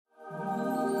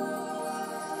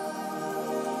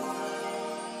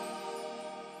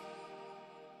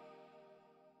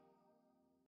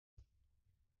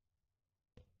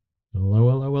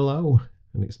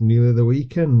it's nearly the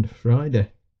weekend, Friday,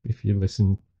 if you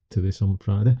listen to this on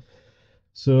Friday.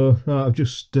 So I've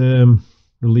just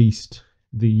released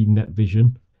the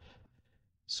NetVision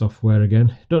software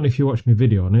again. Don't know if you watched my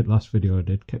video on it. Last video I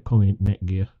did, kept calling it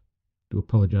Netgear. Do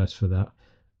apologise for that.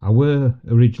 I were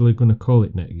originally going to call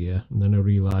it Netgear, and then I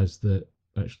realised that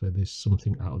actually there's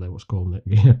something out there what's called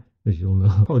Netgear, as you'll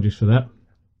know. Apologies for that.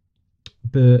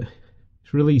 But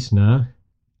it's released now.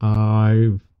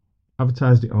 I've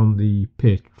advertised it on the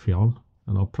Patreon,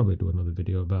 and I'll probably do another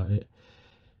video about it.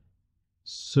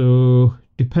 So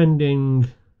depending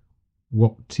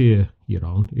what tier you're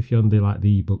on, if you're on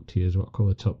the ebook tiers, what I call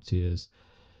the top tiers,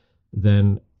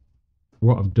 then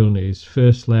what I've done is,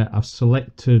 firstly, I've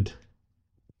selected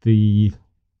the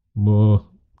more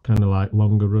kind of like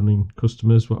longer running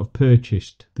customers what have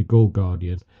purchased the Gold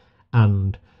Guardian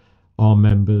and are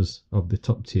members of the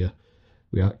top tier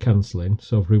without cancelling.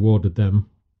 So I've rewarded them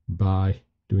by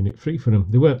doing it free for them.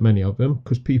 There weren't many of them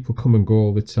because people come and go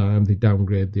all the time. They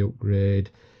downgrade, they upgrade.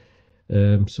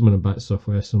 Some of them buy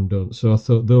software, some don't. So I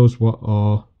thought those what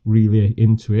are really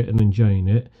into it and enjoying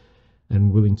it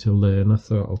and willing to learn, I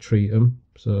thought I'll treat them.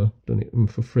 So I've done it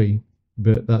for free.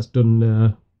 But that's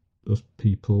done. Those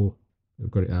people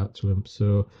have got it out to them.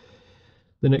 So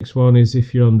the next one is,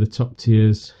 if you're on the top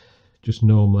tiers just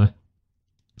normally,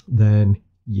 then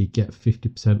you get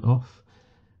 50% off.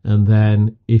 And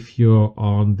then if you're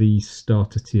on the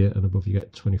starter tier and above, you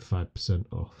get 25%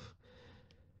 off.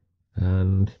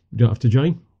 And you don't have to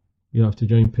join. You don't have to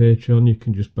join Patreon. You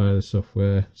can just buy the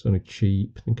software. It's only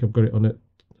cheap. I think I've got it on it.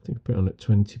 I think I put it on at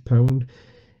 £20.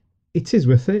 It is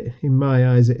worth it. In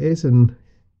my eyes, it is. And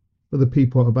other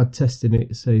people that have had testing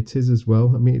it say it is as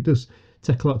well. I mean, it does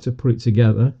take a lot to put it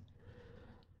together.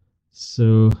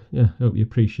 So yeah, I hope you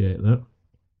appreciate that.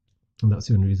 And that's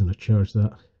the only reason I charge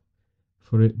that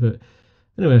for it. But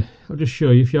anyway, I'll just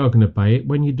show you, if you are going to buy it,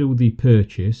 when you do the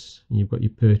purchase and you've got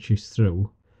your purchase through,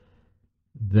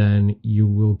 then you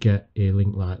will get a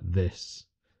link like this.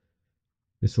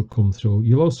 This will come through.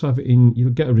 You'll also have it in, you'll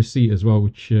get a receipt as well,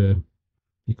 which you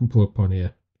can pull up on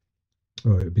here,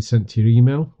 or it'll be sent to your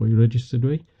email what you're registered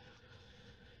with.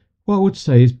 What I would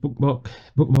say is bookmark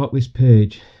this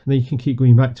page, and then you can keep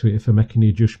going back to it if I make any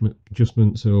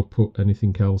adjustments or put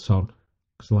anything else on,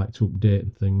 because I like to update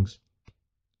and things.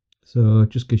 So it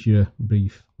just gives you a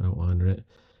brief outline of it.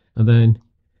 And then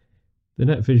the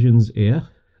NetVision's here,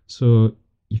 so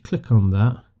you click on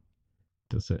that,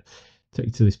 that's it, take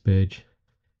you to this page,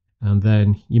 and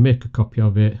then you make a copy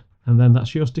of it, and then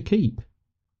that's yours to keep.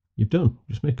 You've done.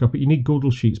 Just make a copy. You need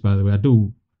Google Sheets, by the way. I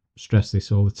do stress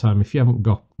this all the time. If you haven't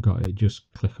got it,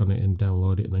 just click on it and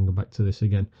download it and then go back to this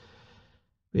again.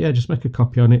 But yeah, just make a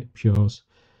copy on it, it's yours.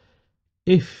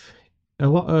 If a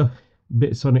lot of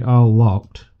bits on it are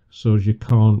locked, so as you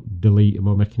can't delete them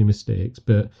or make any mistakes,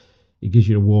 but it gives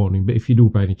you a warning. But if you do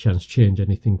by any chance change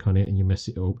anything on it and you mess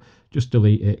it up, just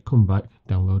delete it, come back,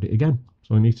 download it again.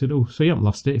 That's all you need to do. So you haven't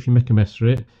lost it. If you make a mess of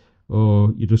it,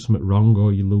 or you do something wrong,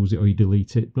 or you lose it, or you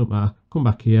delete it, don't matter, come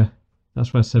back here.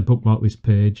 That's why I said bookmark this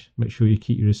page. Make sure you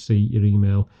keep your receipt, your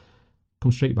email,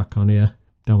 come straight back on here,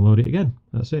 download it again.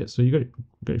 That's it. So you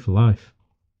got it for life.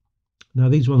 Now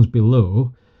these ones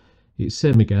below, it's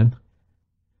same again.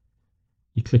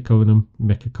 You click on them,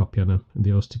 make a copy on them, and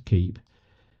they're yours to keep.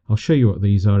 I'll show you what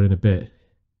these are in a bit.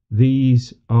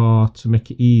 These are to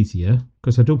make it easier,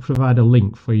 because I do provide a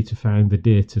link for you to find the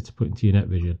data to put into your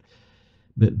NetVision.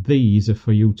 But these are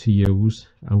for you to use.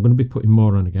 I'm going to be putting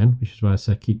more on again, which is why I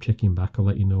say keep checking back. I'll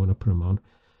let you know when I put them on.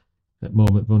 At the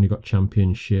moment, I've only got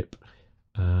Championship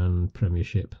and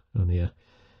Premiership on here.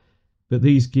 But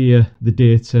these gear the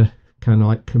data kind of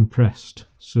like compressed,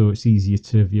 so it's easier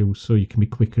to view, so you can be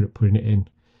quicker at putting it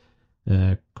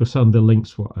in. Because on the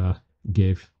links what I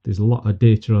give, there's a lot of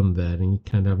data on there, and you're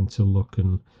kind of having to look,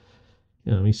 and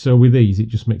you know, so with these it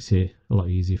just makes it a lot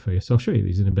easier for you. So I'll show you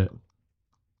these in a bit.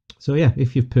 So yeah,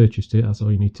 if you've purchased it, that's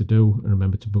all you need to do, and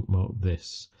remember to bookmark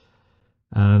this.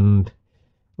 And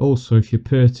also, if you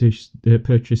purchase the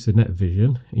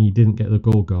NetVision and you didn't get the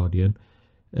Gold Guardian,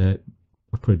 I'll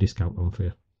put a discount on for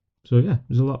you. So yeah,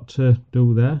 there's a lot to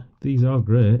do there. These are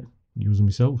great, use them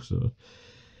myself. So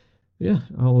yeah,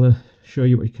 I'll show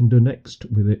you what you can do next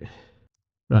with it.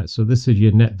 Right, so this is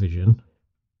your NetVision,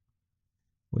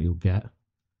 what you'll get.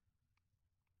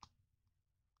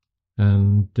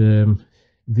 And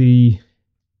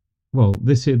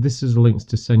this is links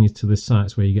to send you to the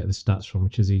sites where you get the stats from,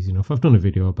 which is easy enough. I've done a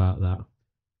video about that,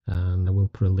 and I will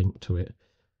put a link to it.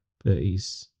 But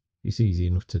it's easy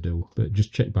enough to do. But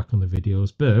just check back on the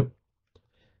videos. But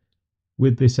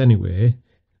with this anyway,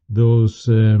 those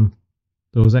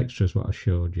extras what I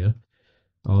showed you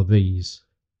are these.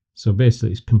 So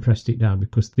basically, it's compressed it down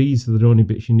because these are the only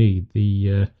bits you need: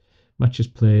 the matches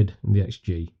played and the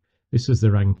XG. This is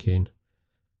the ranking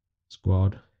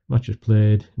squad, matches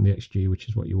played and the XG, which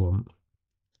is what you want.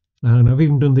 And I've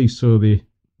even done these so the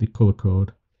color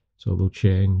code, so they'll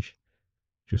change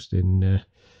just in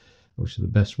obviously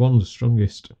the best ones, the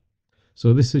strongest.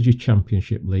 So this is your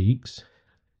championship leagues.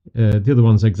 The other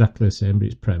one's exactly the same, but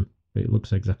it's Prem. But it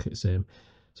looks exactly the same.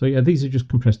 So yeah, these are just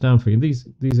compressed down for you.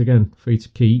 These again for you to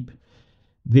keep.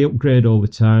 They upgrade all the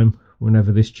time.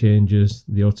 Whenever this changes,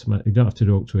 the automatic. You don't have to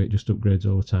do up to it. Just upgrades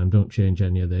all the time. Don't change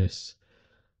any of this.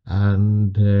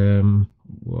 And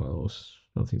what else?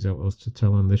 I don't think there's what else to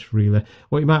tell on this really.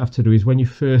 What you might have to do is when you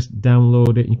first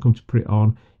download it and you come to put it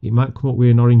on, it might come up with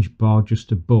an orange bar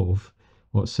just above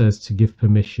what says to give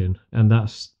permission, and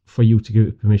that's for you to give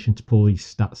it permission to pull these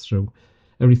stats through.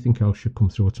 Everything else should come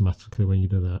through automatically when you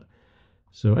do that.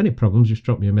 So any problems, just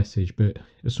drop me a message, but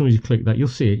as soon as you click that, you'll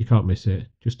see it, you can't miss it,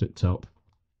 just at top,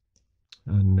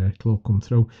 and it'll all come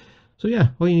through. So yeah,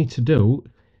 all you need to do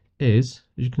is,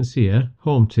 as you can see here,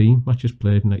 home team, matches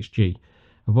played, and XG.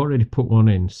 I've already put one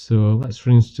in, so let's,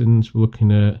 for instance, we're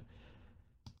looking at,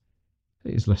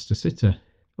 it's Leicester City.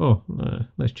 Oh,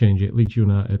 let's change it, Leeds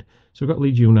United. So we've got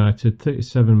Leeds United,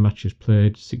 37 matches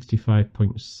played,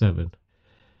 65.7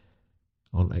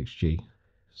 on XG.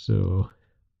 So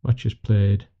matches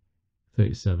played,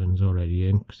 37 is already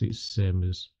in, because it's the same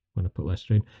as when I put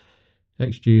Leicester in.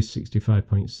 XG is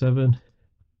 65.7,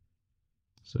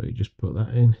 so you just put that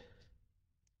in.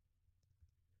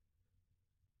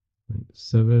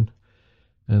 7,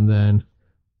 and then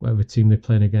whatever team they're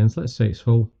playing against, let's say it's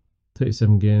Hull,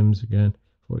 37 games again,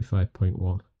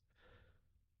 45.1.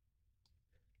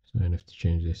 So I have to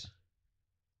change this.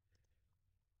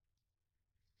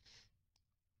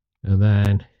 And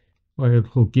then what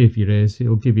it'll give you is,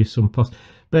 it'll give you some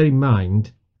bear in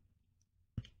mind,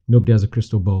 nobody has a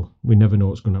crystal ball. We never know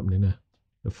what's going to happen in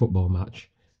a football match,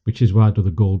 which is why I do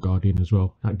the goal guardian as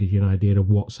well. That gives you an idea of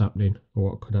what's happening or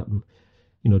what could happen,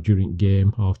 you know, during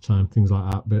game, half time, things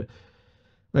like that. But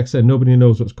like I said, nobody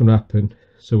knows what's going to happen,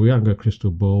 so we haven't got a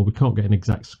crystal ball. We can't get an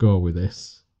exact score with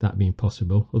this. That'd be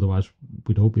impossible. Otherwise,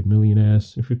 we'd all be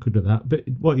millionaires if we could do that. But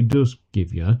what it does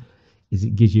give you is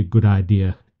it gives you a good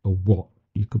idea of what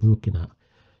you could be looking at,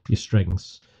 your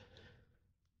strengths.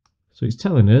 So it's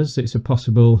telling us it's a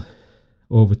possible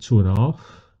over 2.5.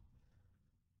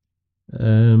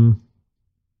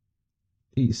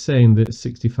 It's saying that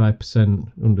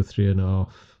 65% under 3.5.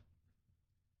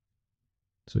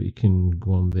 So you can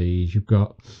go on these. You've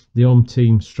got the home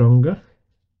team stronger.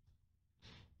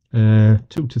 2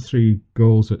 to 3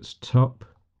 goals at top.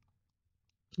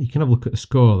 You can have a look at the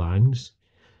score lines.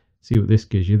 See what this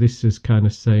gives you. This is kind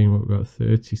of saying what we've got,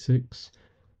 36.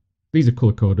 These are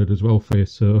colour coded as well for you,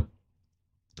 so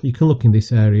you can look in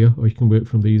this area or you can work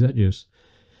from these edges.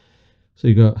 So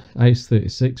you've got ice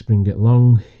 36, bring it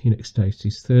long. Your next ice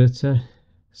is 30.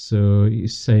 So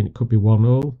it's saying it could be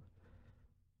 1-0.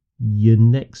 Your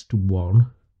next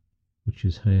one, which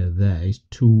is higher there, is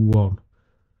 2-1.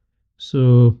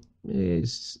 So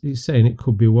it's saying it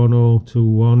could be 1-0,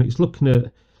 2-1. It's looking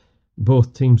at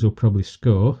both teams will probably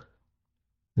score.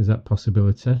 Is that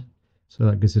possibility? So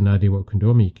that gives an idea what we can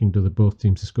do. I mean, you can do the both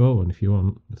teams to score one if you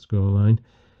want, the score line.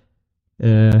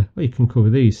 Well, you can cover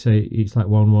these, say it's like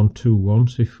 1-1, 2-1.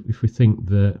 So if we think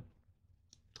that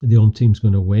the home team's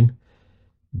going to win,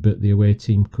 but the away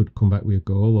team could come back with a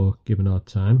goal or give an hard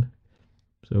time.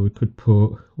 So we could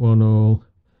put 1-0,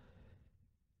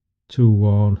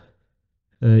 2-1.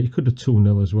 You could do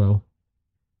 2-0 as well.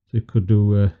 So you could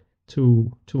do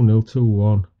 2-0,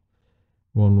 2-1,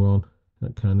 1-1,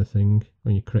 that kind of thing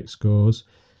when you correct scores.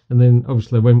 And then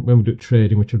obviously when we do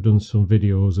trading, which I've done some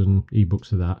videos and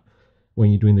ebooks of that, when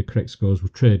you're doing the correct scores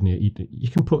with trading it, you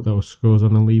can put those scores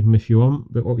on and leave them if you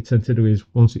want. But what we tend to do is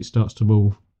once it starts to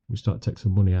move, we start to take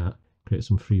some money out, create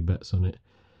some free bets on it.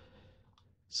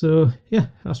 So yeah,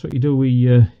 that's what you do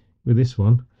with this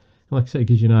one. And like I say, it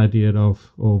gives you an idea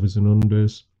of overs and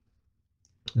unders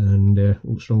and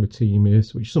what stronger team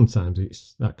is, which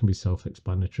sometimes that can be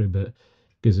self-explanatory, but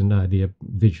gives an idea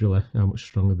visually how much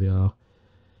stronger they are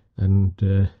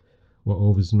and what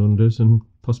overs and unders and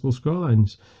possible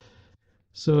scorelines.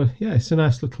 So yeah, it's a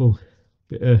nice little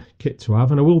bit of kit to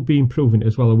have, and I will be improving it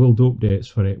as well. I will do updates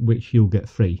for it, which you'll get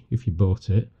free if you bought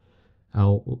it.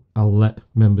 I'll let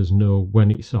members know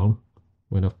when it's on,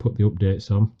 when I've put the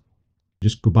updates on.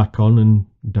 Just go back on and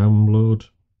download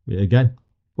it again.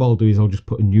 What I'll do is I'll just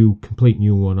put a complete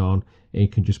new one on, and you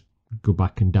can just go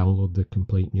back and download the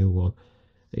complete new one.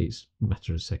 It's a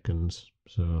matter of seconds,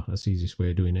 so that's the easiest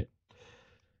way of doing it.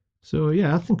 So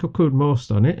yeah, I think I've covered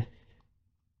most on it.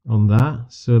 on that.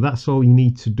 So that's all you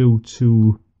need to do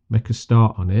to make a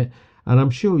start on it. And I'm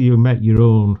sure you'll make your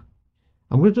own.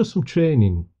 I'm going to do some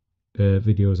training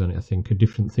videos on it, I think, of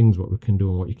different things what we can do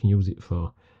and what you can use it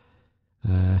for.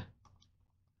 I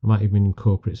might even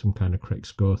incorporate some kind of correct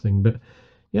score thing. But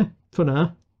yeah, for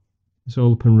now, it's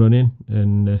all up and running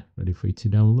and ready for you to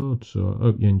download. So I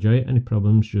hope you enjoy it. Any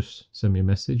problems, just send me a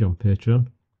message on Patreon.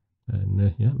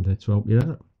 And yeah, I'm there to help you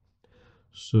out.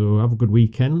 So have a good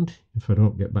weekend. If I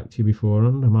don't get back to you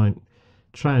beforehand, I might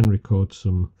try and record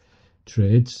some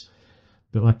trades.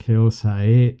 But like I always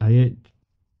say, I hate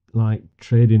like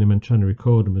trading them and trying to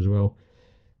record them as well,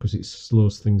 because it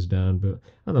slows things down. But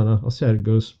I don't know, I'll see how it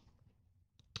goes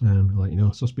and I'll let you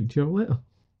know. So I'll speak to you all later.